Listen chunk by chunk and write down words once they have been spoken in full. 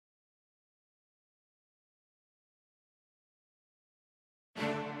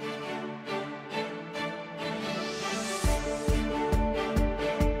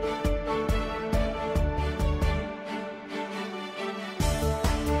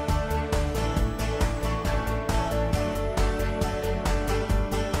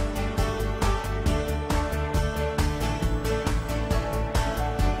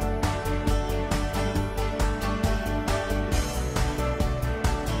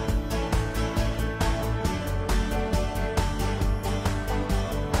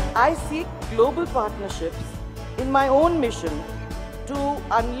I seek global partnerships in my own mission to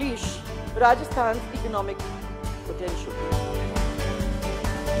unleash Rajasthan's economic potential.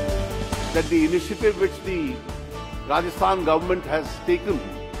 That the initiative which the Rajasthan government has taken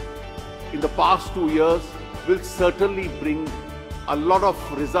in the past 2 years will certainly bring a lot of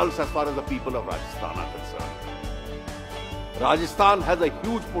results as far as the people of Rajasthan are concerned. Rajasthan has a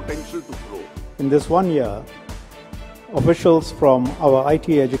huge potential to grow. In this 1 year, officials from our IT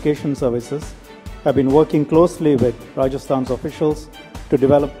education services have been working closely with Rajasthan's officials to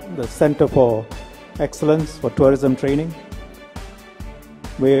develop the Center for Excellence for Tourism Training.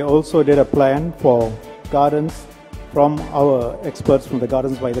 We also did a plan for gardens from our experts from the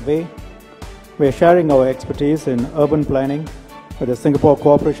Gardens by the Bay. We are sharing our expertise in urban planning with the Singapore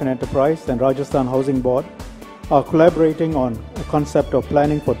Cooperation Enterprise and Rajasthan Housing Board, are collaborating on a concept of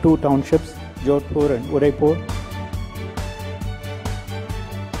planning for 2 townships, Jodhpur and Udaipur.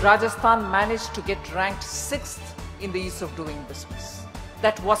 Rajasthan managed to get ranked 6th in the ease of doing business.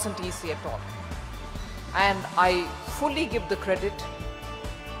 That wasn't easy at all. And I fully give the credit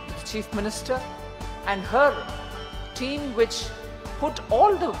to the Chief Minister and her team, which put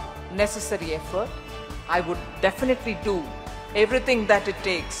all the necessary effort. I would definitely do everything that it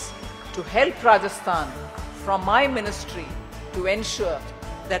takes to help Rajasthan from my ministry to ensure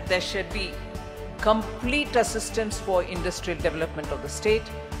that there should be complete assistance for industrial development of the state,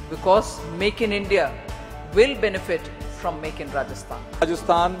 because Make in India will benefit from Make in Rajasthan.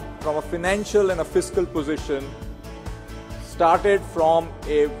 Rajasthan, from a financial and a fiscal position, started from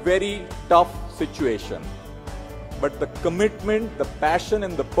a very tough situation. But the commitment, the passion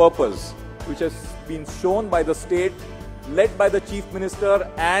and the purpose which has been shown by the state, led by the Chief Minister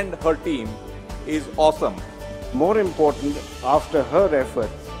and her team, is awesome. More important, after her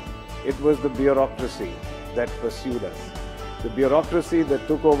efforts, it was the bureaucracy that pursued us. The bureaucracy that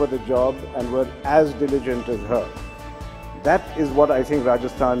took over the job and were as diligent as her. That is what I think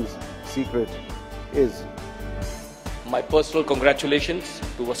Rajasthan's secret is. My personal congratulations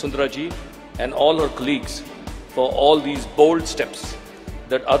to Vasundhara ji and all her colleagues for all these bold steps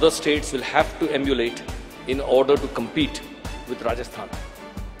that other states will have to emulate in order to compete with Rajasthan.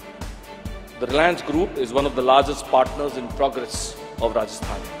 The Reliance Group is one of the largest partners in progress of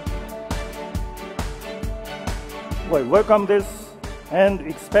Rajasthan. We welcome this and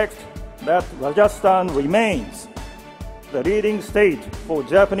expect that Rajasthan remains the leading state for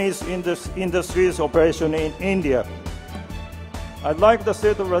Japanese industries operation in India. I'd like the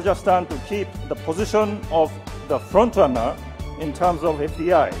state of Rajasthan to keep the position of the frontrunner in terms of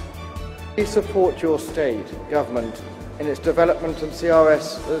FDI. We support your state government in its development and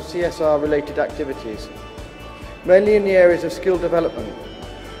CSR related activities, mainly in the areas of skill development,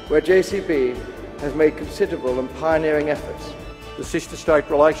 where JCB has made considerable and pioneering efforts. The sister state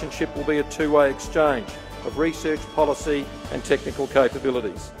relationship will be a two-way exchange of research, policy and technical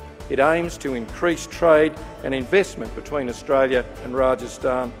capabilities. It aims to increase trade and investment between Australia and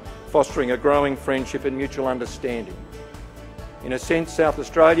Rajasthan, fostering a growing friendship and mutual understanding. In a sense, South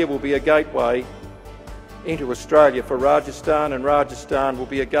Australia will be a gateway into Australia for Rajasthan, and Rajasthan will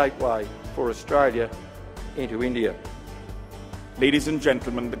be a gateway for Australia into India. Ladies and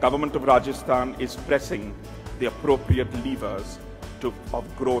gentlemen, the government of Rajasthan is pressing the appropriate levers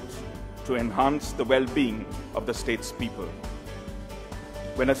of growth to enhance the well-being of the state's people.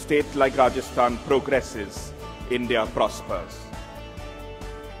 When a state like Rajasthan progresses, India prospers.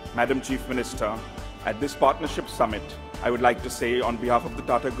 Madam Chief Minister, at this Partnership Summit, I would like to say on behalf of the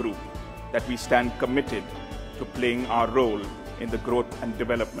Tata Group that we stand committed to playing our role in the growth and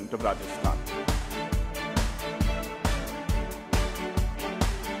development of Rajasthan.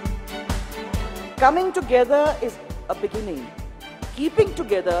 Coming together is a beginning. Keeping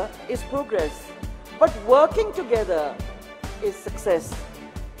together is progress. But working together is success.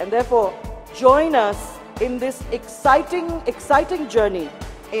 And therefore, join us in this exciting journey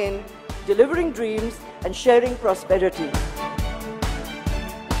in delivering dreams and sharing prosperity.